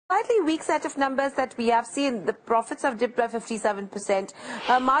slightly weak set of numbers that we have seen. The profits have dipped by 57%.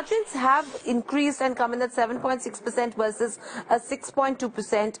 Margins have increased and come in at 7.6% versus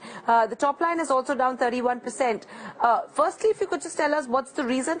 6.2%. The top line is also down 31%. Firstly, if you could just tell us what's the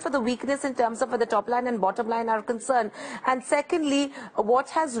reason for the weakness in terms of where the top line and bottom line are concerned. And secondly, what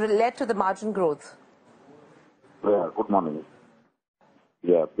has led to the margin growth? Yeah, good morning.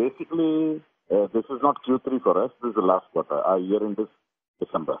 Yeah, basically, this is not Q3 for us. This is the last quarter. Our year end is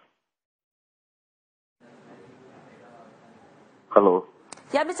December. Hello.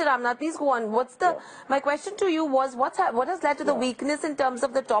 Yeah, Mr. Ramanth, please go on. My question to you was what has led to the weakness in terms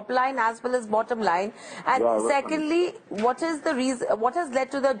of the top line as well as bottom line? And secondly, what is the reason? What has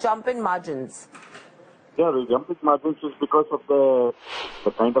led to the jump in margins? Yeah, the jump in margins is because of the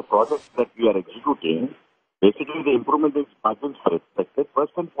kind of projects that we are executing. Basically, the improvement in margins are expected.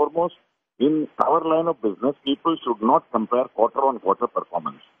 First and foremost, in our line of business, people should not compare quarter-on-quarter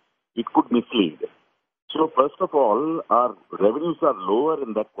performance. It could mislead. So, first of all, our revenues are lower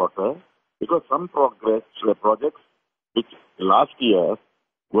in that quarter because some projects which last year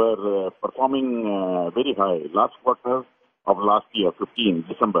were performing very high. Last quarter of last year, 15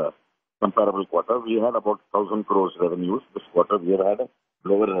 December, comparable quarter, we had about 1,000 crores revenues. This quarter, we have had a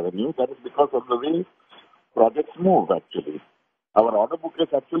lower revenue. That is because of the way projects move, actually. Our order book has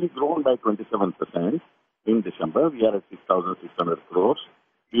actually grown by 27% in December. We are at 6,600 crores.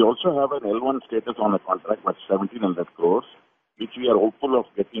 We also have an L1 status on a contract with 1,700 crores, which we are hopeful of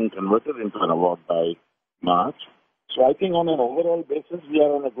getting converted into an award by March. So I think on an overall basis, we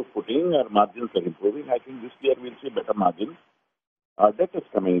are on a good footing. Our margins are improving. I think this year we'll see better margins. Our debt is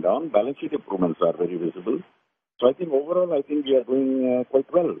coming down. Balance sheet improvements are very visible. So I think overall, I think we are doing quite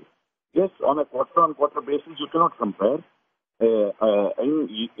well. Yes, on a quarter-on-quarter basis, you cannot compare.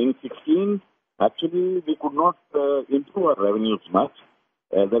 In 16, actually, we could not improve our revenues much.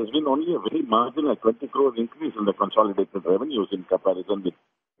 There has been only a very marginal 20 crore increase in the consolidated revenues in comparison with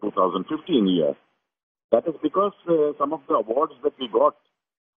 2015 year. That is because some of the awards that we got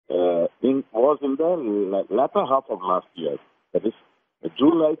was in the latter half of last year. That is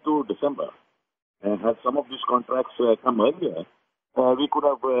July to December. And had some of these contracts come earlier, we could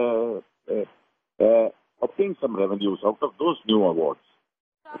have obtained some revenues out of those new awards.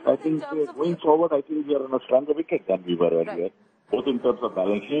 I think going forward, I think we are on a stronger wicket than we were earlier, both in terms of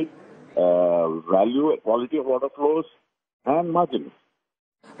balance sheet, value, quality of order flows, and margins.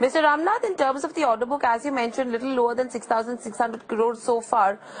 Mr. Ramanth, in terms of the order book, as you mentioned, little lower than 6,600 crores so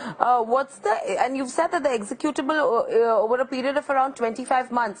far. And you've said that the executable over a period of around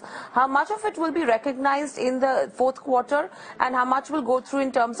 25 months. How much of it will be recognized in the fourth quarter and how much will go through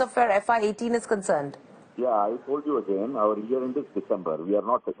in terms of where FY18 is concerned? Yeah, I told you again, our year end is December. We are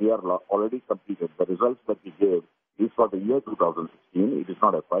already completed. The results that we gave is for the year 2016. It is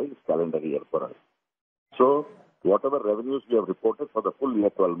not FY, it's calendar year for us. So, whatever revenues we have reported for the full year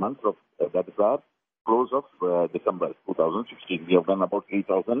 12 months, that is our close of December 2016. We have done about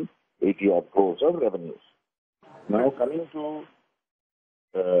 3,080 odd crores of revenues. Now coming to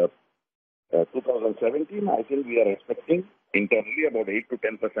 2017, I think we are expecting internally about 8 to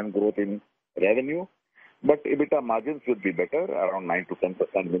 10% growth in revenue, but EBITDA margins should be better, around 9 to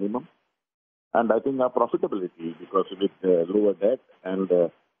 10% minimum. And I think our profitability, because with lower debt and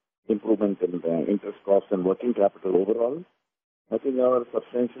improvement in interest costs and working capital overall, I think our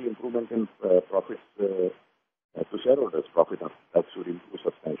substantial improvement in profits to shareholders, that should improve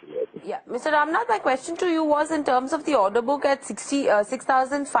substantially, I think. Yeah, Mr. Ramanth, my question to you was in terms of the order book at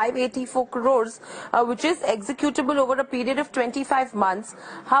 6,584 crores, which is executable over a period of 25 months.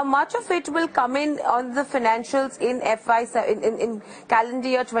 How much of it will come in on the financials in in calendar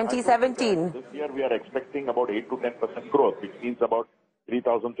year 2017? This year we are expecting about 8 to 10% growth, which means about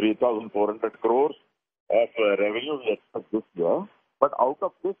 3,400 crores of revenue we expect this year. But out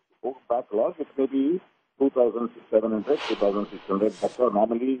of this backlog, it may be 2,700, 2,600. That's how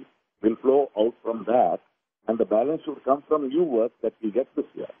normally will flow out from that. And the balance should come from new work that we get this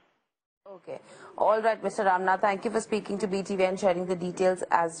year. Okay. All right, Mr. Ramanth. Thank you for speaking to BTVI and sharing the details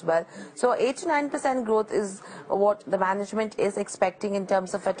as well. So 8 to 9% growth is what the management is expecting in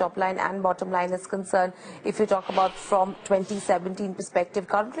terms of a top line and bottom line is concerned. If you talk about from 2017 perspective,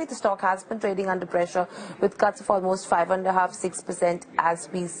 currently the stock has been trading under pressure with cuts of almost 5.5–6% as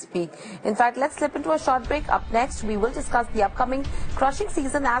we speak. In fact, let's slip into a short break. Up next, we will discuss the upcoming crushing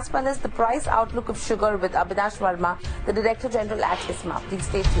season as well as the price outlook of sugar with Avinash Verma, the Director General at ISMA. Please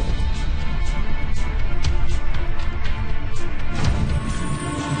stay tuned.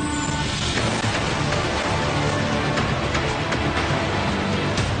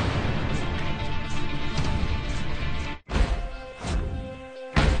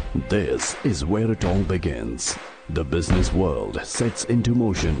 This is where it all begins. The business world sets into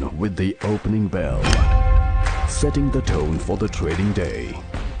motion with the opening bell, setting the tone for the trading day.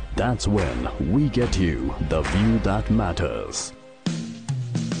 That's when we get you the view that matters.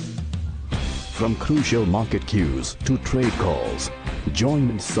 From crucial market cues to trade calls,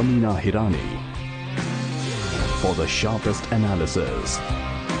 join Samina Hirani for the sharpest analysis.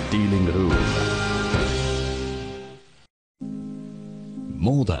 Dealing Room.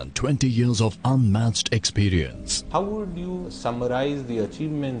 More than 20 years of unmatched experience. How would you summarize the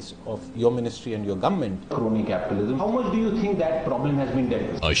achievements of your ministry and your government? Crony capitalism. How much do you think that problem has been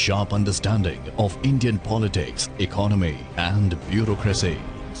dealt with? A sharp understanding of Indian politics, economy and bureaucracy.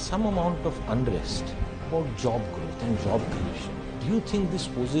 Some amount of unrest about job growth and job creation. Do you think this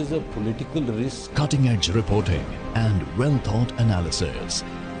poses a political risk? Cutting-edge reporting and well-thought analysis.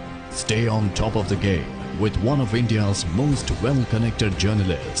 Stay on top of the game with one of India's most well-connected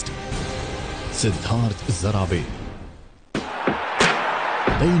journalists, Siddharth Zarabi.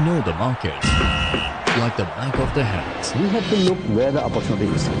 They know the markets like the back of their hands. We have to look where the opportunity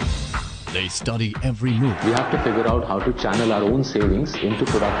is. They study every move. We have to figure out how to channel our own savings into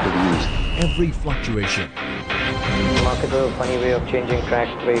productive use. Every fluctuation. The market is a funny way of changing track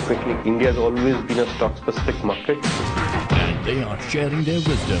very quickly. India has always been a stock-specific market. And they are sharing their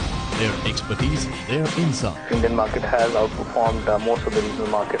wisdom, their expertise, their insight. Indian market has outperformed most of the regional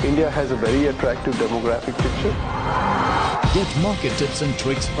markets. India has a very attractive demographic picture. Get market tips and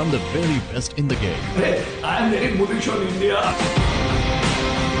tricks from the very best in the game. I am very bullish on India.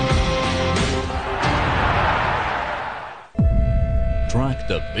 Track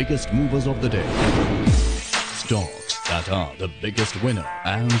the biggest movers of the day. Stocks that are the biggest winner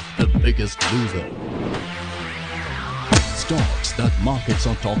and the biggest loser. Stocks that markets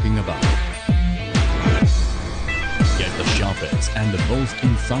are talking about. Get the sharpest and the most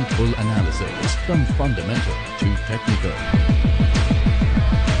insightful analysis from fundamental to technical.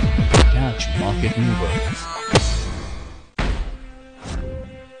 Catch market movers.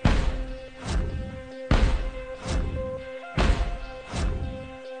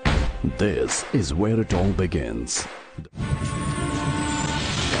 This is where it all begins.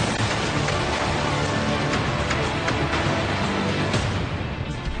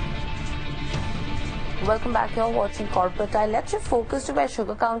 Welcome back. You're watching Corporate Eye. Let's shift focus to where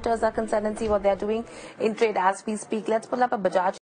sugar counters are concerned and see what they're doing in trade as we speak. Let's pull up a Bajaj